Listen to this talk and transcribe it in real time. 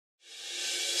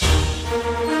Happy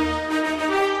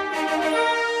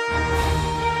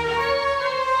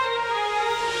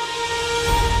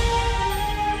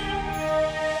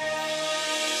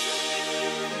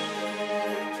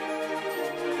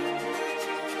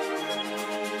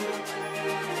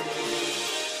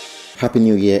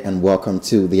New Year and welcome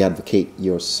to The Advocate,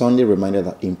 your Sunday reminder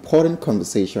that important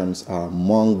conversations are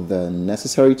among the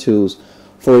necessary tools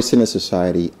for a senior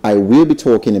society. I will be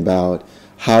talking about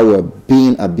how we're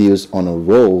being abused on a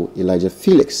roll. Elijah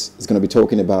Felix is going to be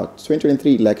talking about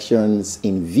 2023 elections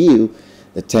in view,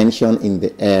 the tension in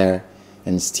the air,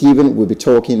 and Stephen will be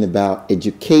talking about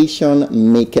education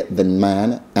maketh the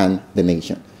man and the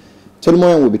nation. Tony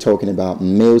Moyan will be talking about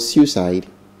male suicide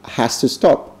has to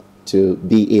stop to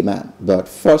be a man. But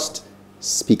first,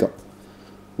 speak up.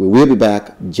 We will be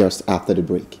back just after the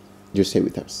break. Just stay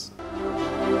with us.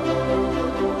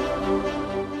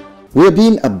 We are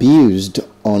being abused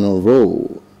on a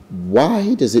roll.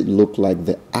 Why does it look like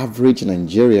the average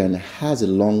Nigerian has a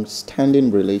long-standing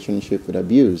relationship with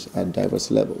abuse at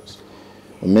diverse levels?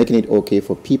 We're making it okay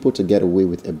for people to get away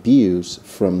with abuse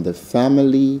from the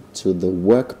family to the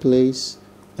workplace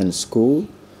and school.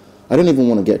 I don't even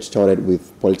want to get started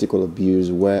with political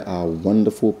abuse, where our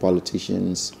wonderful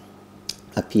politicians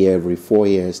appear every 4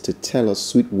 years to tell us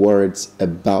sweet words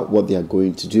about what they are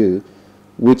going to do,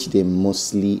 which they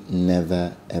mostly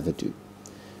never ever do.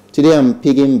 Today I'm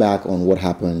picking back on what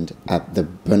happened at the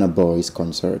Burna Boy's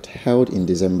concert held in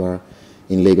December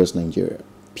in Lagos, Nigeria.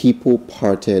 People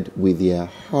parted with their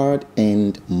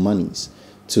hard-earned monies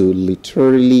to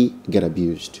literally get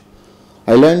abused.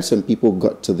 I learned some people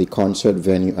got to the concert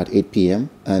venue at 8 p.m.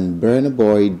 and Burna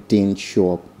Boy didn't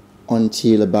show up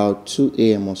until about 2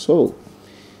 a.m. or so.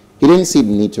 He didn't see the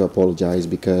need to apologize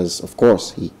because, of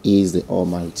course, he is the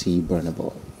almighty Burna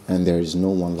Boy and there is no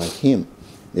one like him.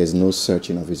 There's no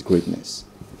searching of his greatness.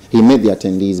 He made the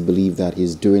attendees believe that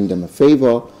he's doing them a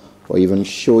favor for even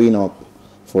showing up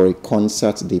for a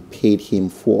concert they paid him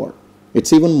for.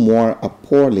 It's even more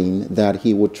appalling that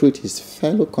he would treat his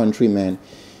fellow countrymen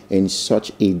in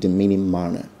such a demeaning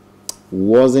manner.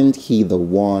 Wasn't he the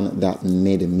one that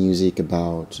made the music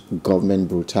about government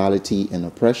brutality and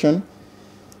oppression?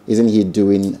 Isn't he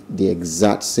doing the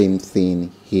exact same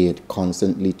thing he had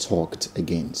constantly talked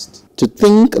against? To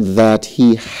think that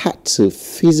he had to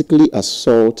physically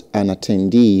assault an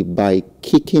attendee by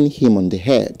kicking him on the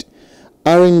head,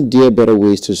 aren't there better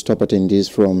ways to stop attendees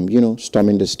from,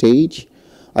 storming the stage?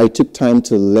 I took time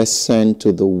to listen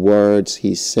to the words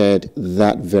he said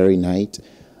that very night,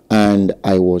 and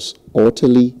I was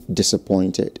utterly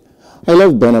disappointed. I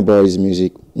love Burna Boy's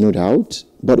music, no doubt,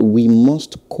 but we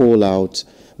must call out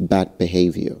bad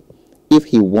behavior. If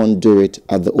he won't do it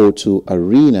at the O2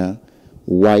 Arena,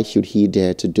 why should he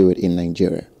dare to do it in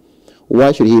Nigeria?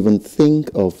 Why should he even think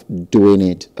of doing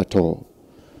it at all?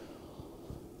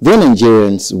 The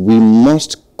Nigerians, we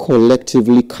must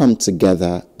collectively come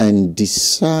together and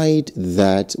decide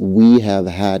that we have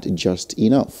had just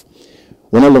enough.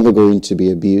 We're no longer going to be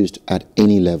abused at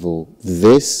any level.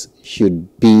 This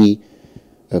should be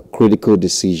a critical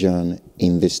decision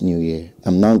in this new year.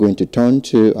 I'm now going to turn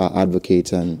to our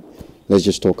advocate and let's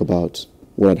just talk about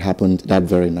what had happened that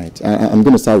very night. I'm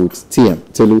going to start with TM.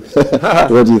 Telu,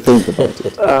 what do you think about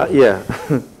it?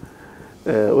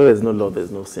 Where there's no law,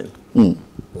 there's no sin.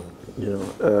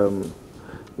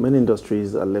 Many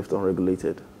industries are left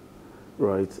unregulated,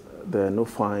 right? There are no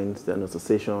fines, there are no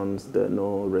cessations, there are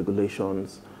no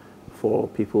regulations for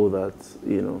people that,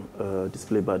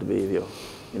 display bad behavior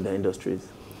in their industries,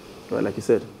 right? Like you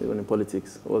said, even in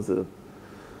politics, what's the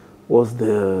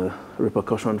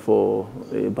repercussion for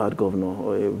a bad governor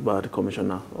or a bad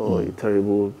commissioner or a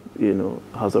terrible,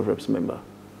 House of Reps member?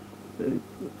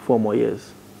 4 more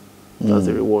years, that's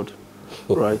the reward.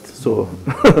 Right, so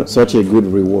such a good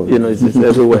reward. It's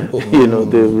everywhere.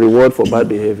 The reward for bad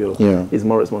behavior is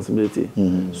more responsibility.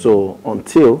 So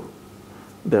until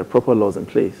there are proper laws in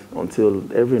place, until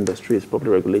every industry is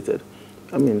properly regulated,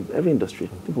 every industry.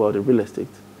 Think about the real estate,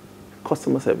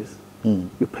 customer service.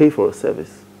 You pay for a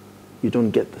service, you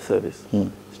don't get the service.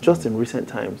 It's just in recent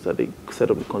times that they set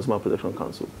up the Consumer Protection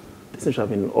Council. This thing should have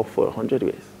been up for 100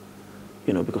 years.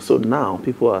 Because so now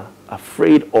people are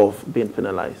afraid of being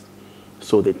penalized.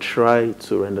 So they try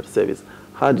to render service.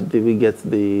 How did we get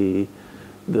the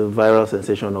viral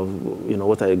sensation of,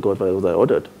 what I got, what I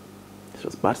ordered? It's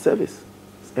just bad service.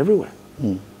 It's everywhere.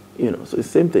 So it's the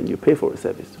same thing. You pay for a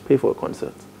service, you pay for a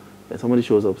concert, and somebody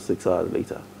shows up 6 hours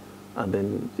later, and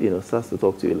then, starts to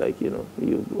talk to you like, you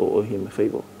owe him a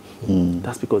favor.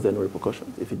 That's because there are no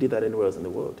repercussions. If he did that anywhere else in the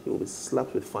world, he will be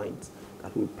slapped with fines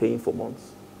that will be paying for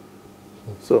months.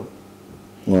 So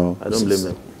Well, I don't blame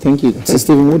them. Thank you.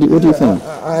 Stephen, what do you think?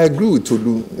 I agree with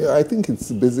Tolu. I think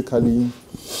it's basically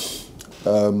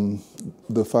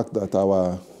the fact that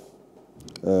our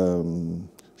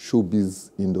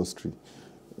showbiz industry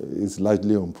is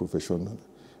largely unprofessional.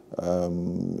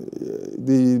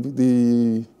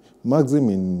 The maxim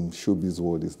in showbiz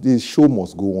world is the show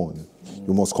must go on.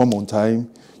 You must come on time.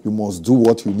 You must do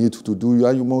what you need to do,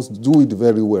 and you must do it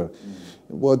very well.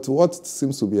 But what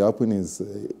seems to be happening is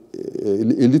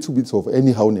a little bit of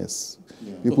anyhowness.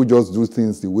 Yeah. People just do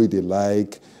things the way they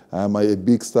like. I'm a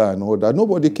big star and all that.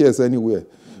 Nobody cares anywhere.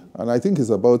 And I think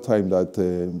it's about time that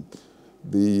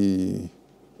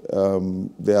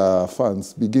their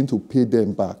fans begin to pay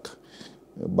them back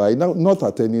by not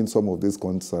attending some of these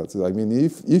concerts. I mean,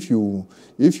 if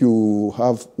you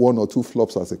have one or two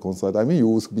flops as a concert, I mean, you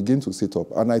will begin to sit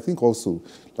up. And I think also,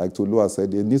 like Tolu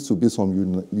said, there needs to be some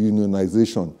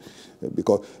unionization,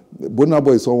 because Burna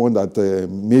Boy is someone that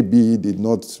maybe did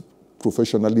not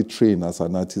professionally train as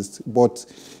an artist, but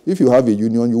if you have a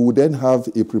union, you would then have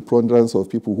a preponderance of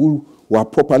people who were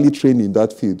properly trained in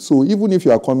that field. So even if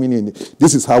you are coming in,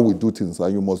 this is how we do things,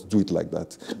 and you must do it like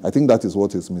that. I think that is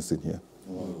what is missing here.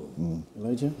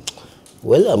 Elijah?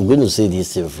 Well, I'm going to say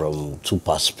this from two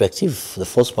perspectives. The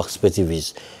first perspective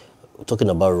is talking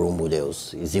about role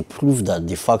models. It's a proof that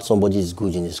the fact somebody is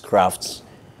good in his crafts,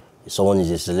 someone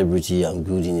is a celebrity and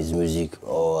good in his music,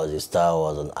 or as a star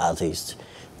or as an artist,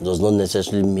 does not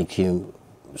necessarily make him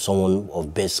someone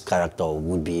of best character or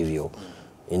good behavior.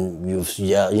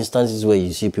 There are instances where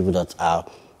you see people that are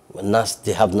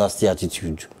nasty, they have nasty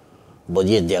attitude, but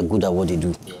yet they are good at what they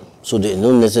do. So they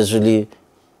don't necessarily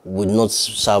would not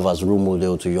serve as role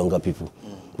model to younger people.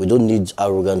 We don't need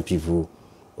arrogant people,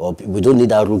 or we don't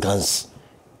need arrogance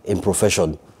in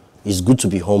profession. It's good to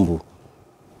be humble.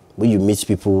 When you meet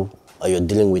people or you're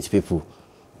dealing with people,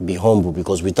 be humble,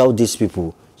 because without these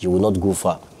people, you will not go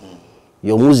far.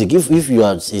 Your music, if you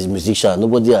are a musician,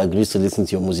 nobody agrees to listen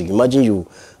to your music. Imagine you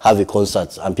have a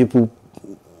concert and people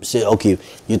say, okay,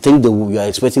 you think you are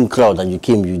expecting crowd and you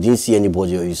came, you didn't see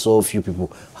anybody, or you saw a few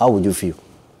people. How would you feel?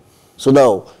 So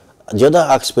now, the other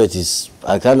aspect is,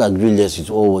 I can't agree less with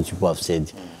all what people have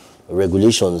said.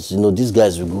 Regulations, these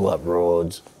guys will go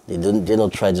abroad, they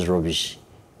don't try this rubbish.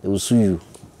 They will sue you.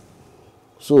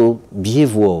 So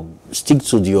behave well, stick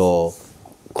to your,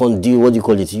 what do you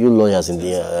call it, you lawyers in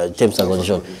the terms and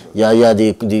conditions.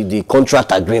 The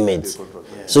contract agreement.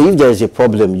 So if there is a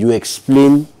problem, you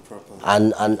explain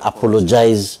and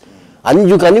apologize. And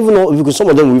you can even, because some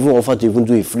of them will even offer to even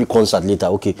do a free concert later,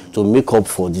 okay, to make up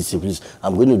for this, please,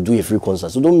 I'm going to do a free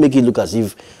concert. So don't make it look as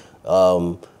if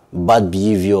bad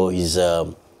behavior is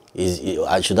I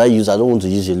don't want to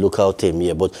use a local term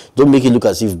here, but don't make it look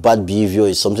as if bad behavior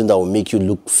is something that will make you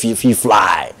look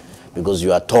fly, because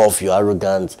you are tough, you are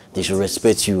arrogant, they should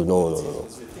respect you. No.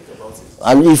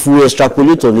 And if we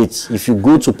extrapolate on it, if you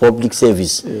go to public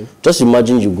service, just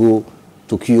imagine you go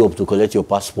to queue up to collect your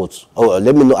passport. Oh,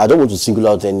 let me know. I don't want to single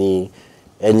out any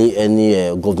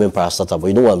government parastatal, but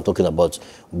you know what I'm talking about.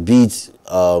 Be it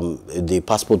the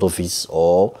passport office,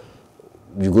 or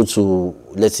you go to,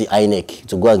 let's say, INEC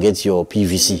to go and get your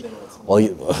PVC. Or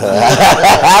you,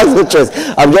 I have no choice.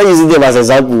 I'm just using them as an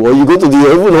example. Or you go to the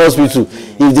even hospital.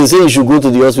 If they say you should go to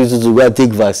the hospital to go and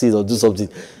take vaccine or do something,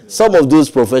 some of those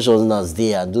professionals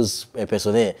there, those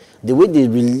personnel, the way they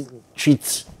really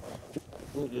treat,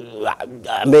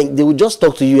 I mean, they will just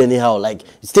talk to you anyhow, like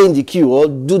stay in the queue or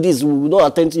do this, we will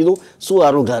not attend, so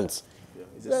arrogant.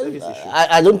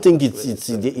 I don't think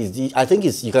I think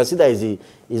it's, you can see that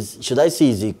should I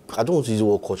say I don't want to use the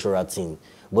word cultural thing,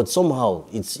 but somehow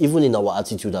it's even in our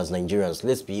attitude as Nigerians.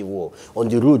 Let's be real. On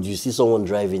the road, you see someone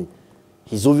driving,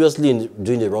 he's obviously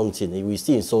doing the wrong thing, he will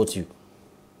still insult you.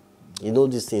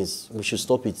 These things, we should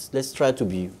stop it. Let's try to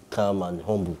be calm and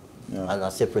humble. And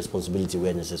accept responsibility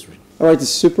where necessary. All right, it's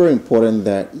super important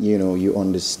that you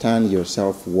understand your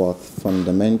self-worth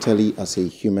fundamentally as a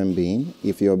human being.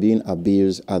 If you're being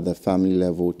abused at the family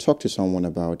level, talk to someone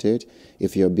about it.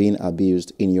 If you're being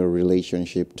abused in your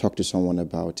relationship, talk to someone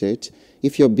about it.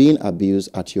 If you're being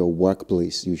abused at your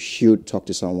workplace, you should talk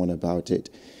to someone about it.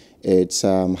 It's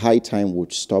high time we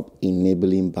stop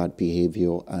enabling bad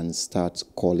behavior and start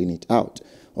calling it out.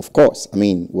 Of course, I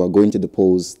mean, we're going to the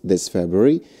polls this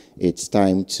February. It's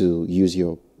time to use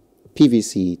your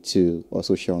PVC to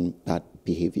also shun bad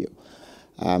behavior.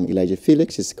 Elijah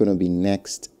Felix is going to be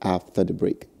next after the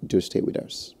break. Do stay with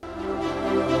us.